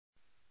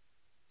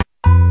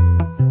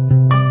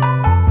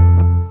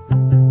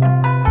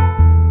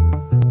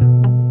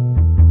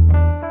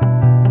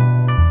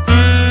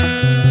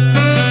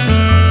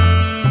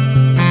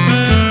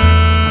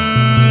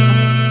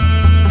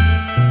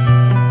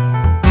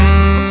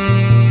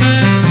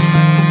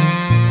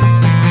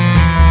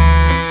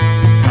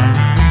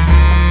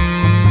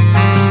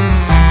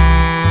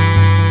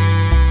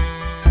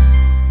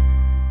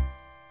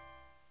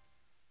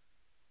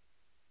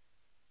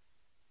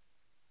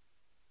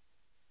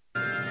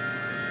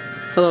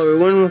Hello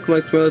everyone, welcome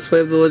back to my Let's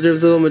Play of the Legend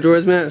of Zelda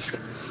Majora's Mask.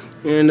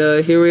 And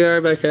here we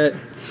are back at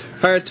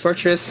Pirate's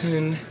Fortress,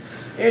 and it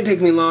didn't take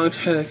me long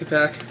to get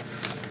back.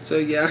 So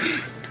yeah.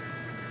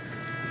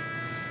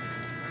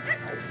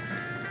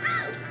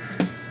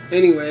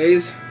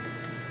 Anyways,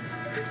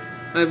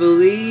 I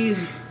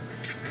believe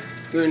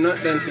we're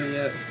not done here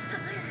yet.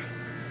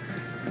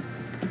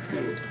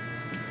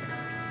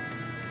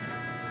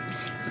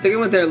 I think I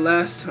went there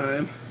last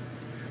time.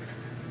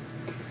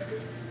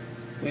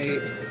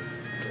 Wait.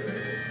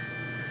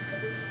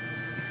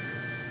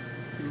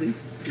 Leave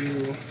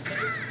you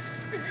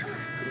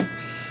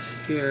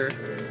here.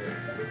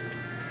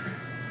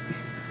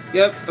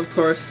 Yep, of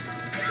course.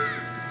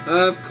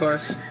 Of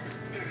course.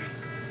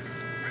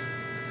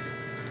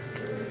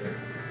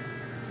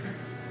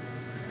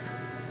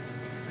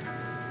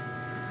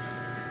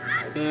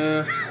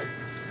 Yeah.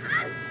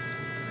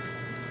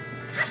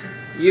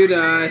 You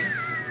die.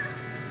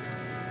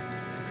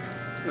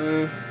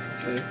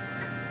 Okay.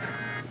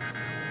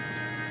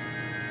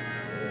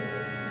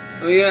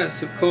 Oh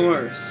yes, of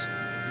course.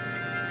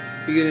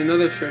 You get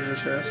another treasure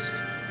chest.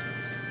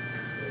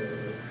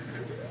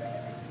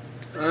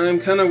 I'm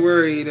kind of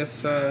worried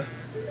if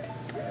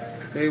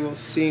they will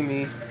see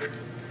me.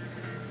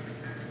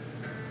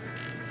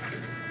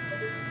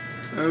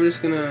 I'm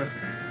just gonna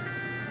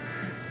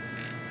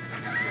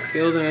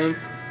kill them.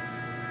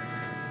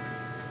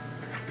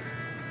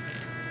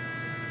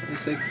 I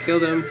say kill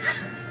them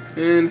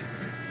and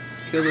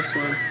kill this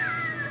one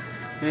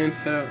and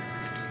head out.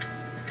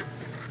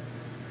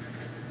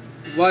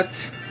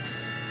 What?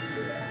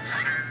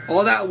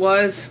 All that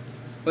was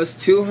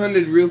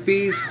 200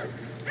 rupees?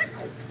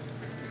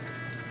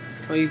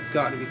 Oh, you've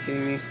got to be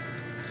kidding me.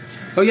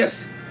 Oh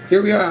yes,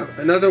 here we are.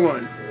 Another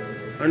one.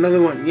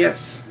 Another one,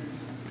 yes.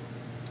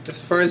 As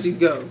far as you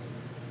go.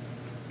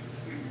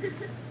 You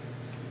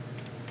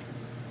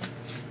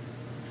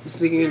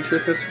sneaking in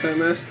trick us with that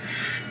mess?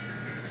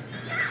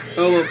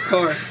 Oh, of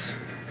course.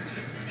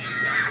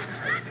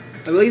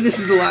 I believe this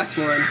is the last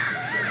one.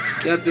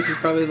 Yep, this is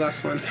probably the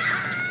last one.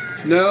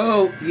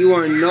 No, you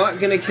are not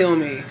gonna kill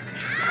me.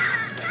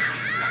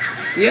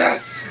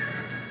 Yes!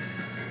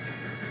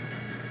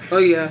 Oh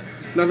yeah,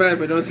 not bad,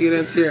 but I don't think it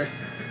ends here.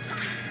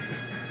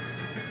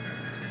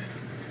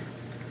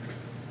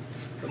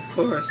 Of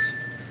course.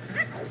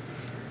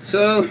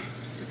 So,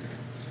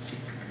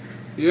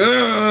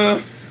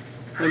 yeah,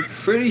 I'm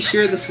pretty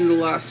sure this is the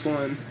last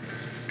one.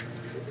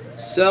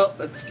 So,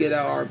 let's get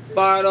out our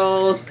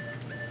bottle.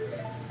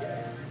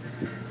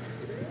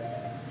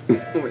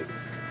 Oh wait,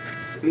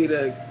 need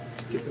to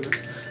get the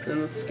mask.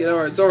 And let's get out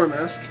our Zora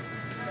mask.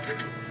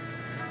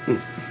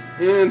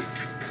 And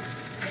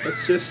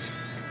let's just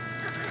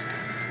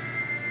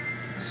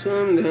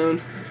swim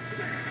down.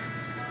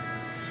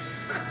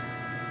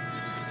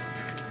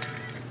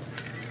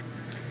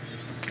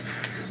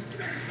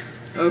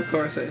 Of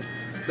course,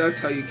 that's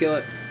how you kill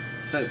it.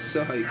 That is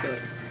so how you kill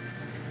it.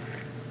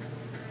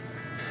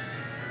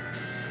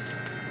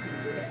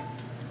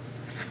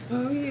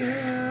 Oh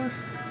yeah.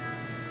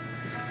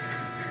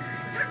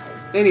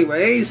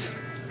 Anyways,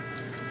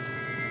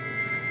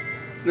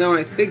 now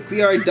I think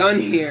we are done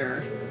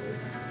here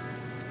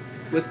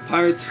with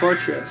Pirate's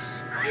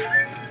Fortress.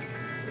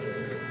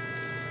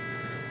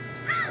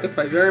 Yep,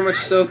 I very much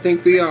so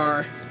think we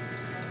are.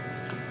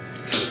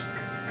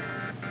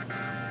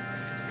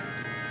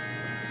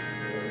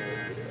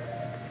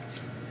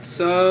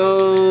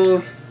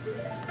 So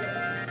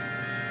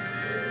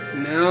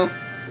now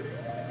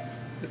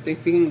I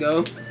think we can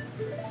go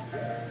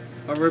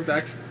over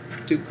back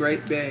to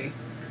Great Bay.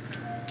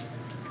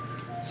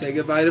 Say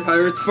goodbye to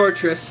Pirate's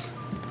Fortress.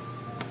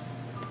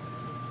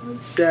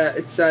 It's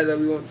sad that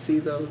we won't see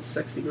those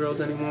sexy girls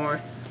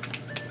anymore.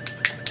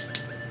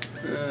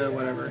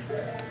 Whatever.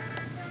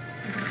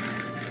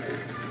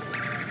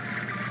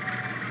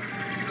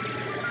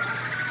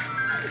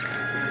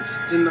 I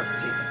just did not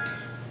see that.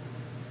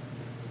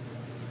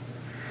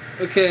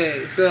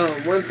 Okay, so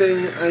one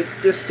thing,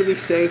 just to be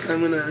safe,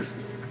 I'm gonna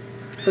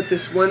put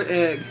this one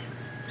egg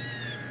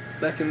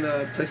back in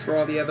the place where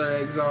all the other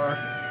eggs are.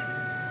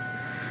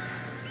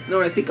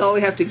 No, I think all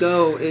we have to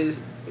go is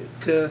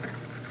to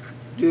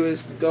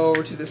go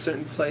over to the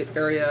certain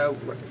area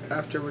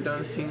after we're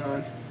done. Hang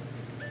on.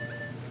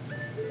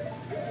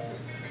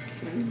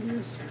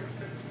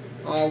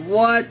 Oh,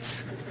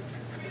 what?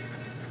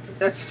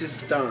 That's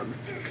just dumb.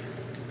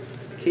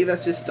 Okay,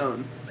 that's just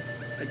dumb.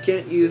 I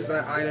can't use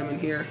that item in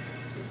here.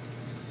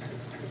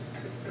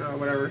 Oh,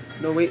 whatever.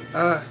 No, wait.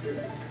 There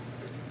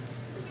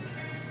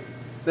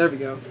we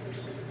go.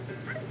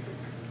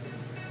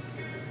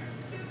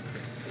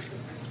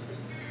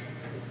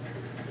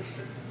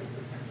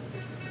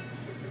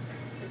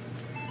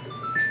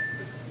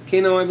 Okay,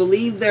 now I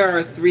believe there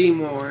are 3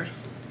 more.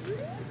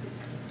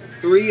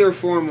 3 or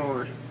 4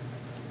 more.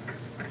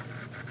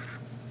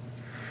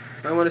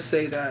 I want to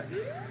say that.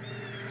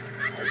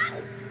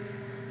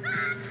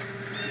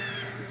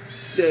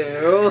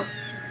 So,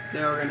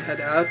 now we're going to head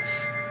out.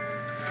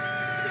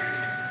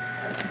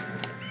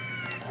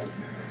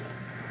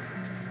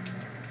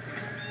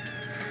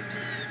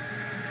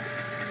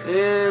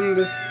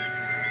 And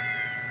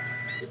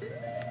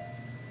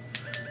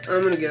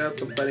I'm gonna get out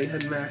the buddy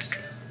head mask.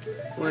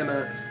 Why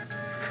not?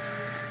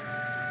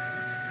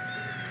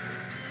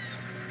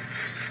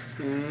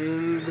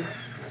 And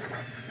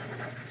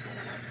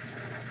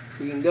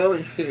we can go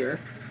in here,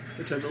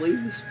 which I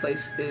believe this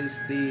place is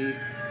the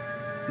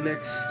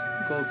next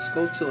gold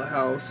sculpture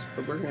house,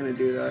 but we're gonna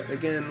do that.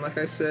 Again, like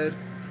I said,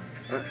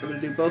 I'm gonna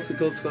do both the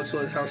gold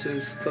sculpture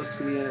houses close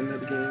to the end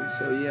of the game,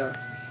 so yeah.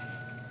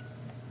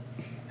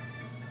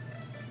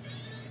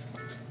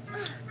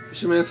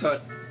 Fisherman's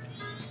hut.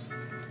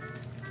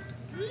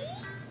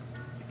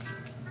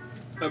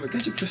 I've been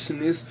catching fish in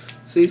these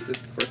seas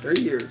for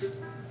 30 years.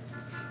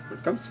 When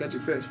it comes to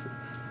catching fish,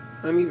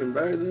 I'm even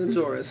better than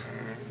Zoras.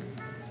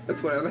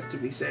 That's what I like to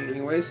be saying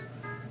anyways.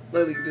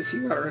 Lately, the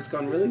seawater has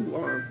gone really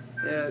warm.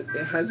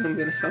 It hasn't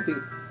been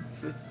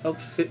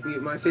helped fit me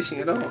my fishing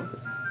at all.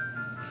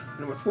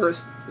 And what's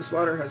worse, this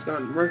water has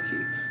gone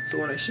murky, so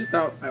when I ship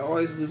out, I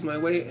always lose my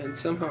way and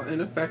somehow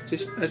end up back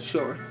at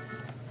shore.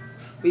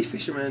 We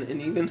fishermen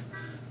and even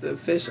the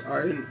fish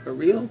are in a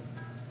real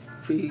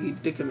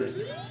predicament.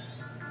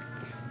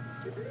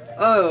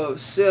 Oh,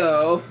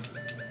 so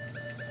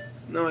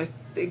no, I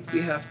think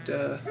we have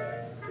to.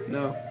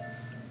 No,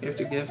 we have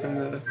to give him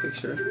the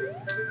picture.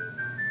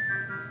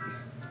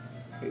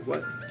 Wait,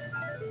 what?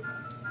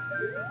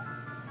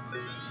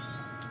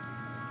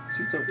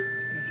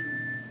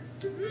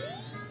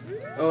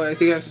 Oh, I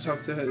think I have to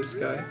talk to this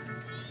guy.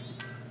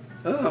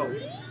 Oh.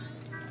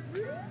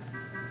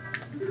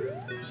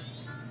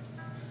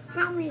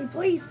 Help me,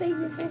 please. They've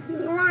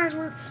infected the waters.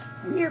 We're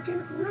near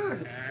Pinnacle Rock.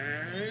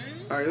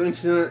 Are you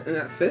interested in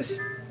that fish?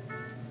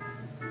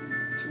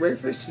 It's a rare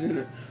fish, isn't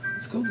it?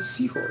 It's called a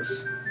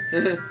seahorse.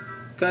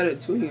 Got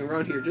it swimming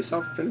around here just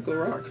off Pinnacle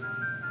Rock.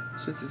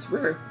 Since it's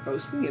rare, I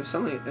was thinking of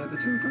selling it at the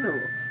town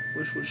carnival,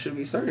 which should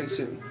be starting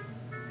soon.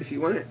 If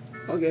you want it,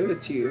 I'll give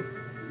it to you.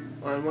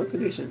 On one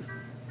condition.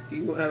 Do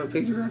you have a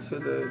picture of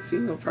the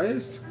female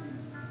prize?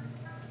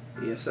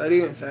 Yes, I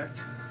do, in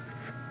fact.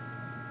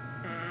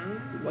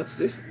 What's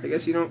this? I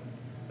guess you don't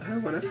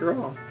have one after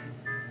all.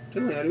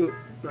 Generally, I do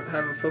not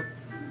have a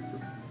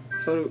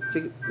photo of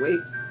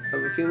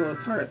a female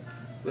pirate,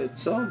 but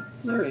it's all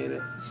blurry in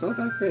it. It's not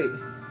that great.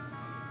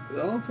 With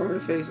all part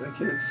of face, I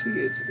can't see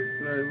it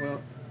very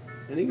well.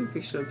 And even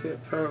picture of a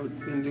pirate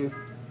can do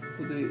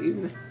with the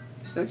even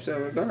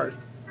snapshot of a guard.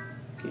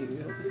 Can you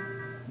help me?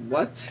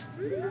 What?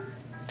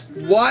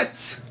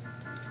 What?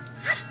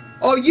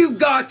 Oh, you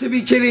got to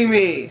be kidding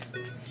me!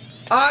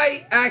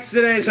 I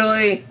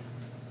accidentally...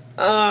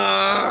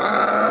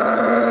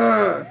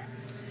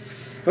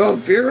 I'll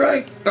be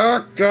right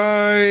back,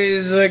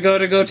 guys. I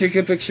gotta go take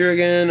a picture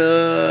again.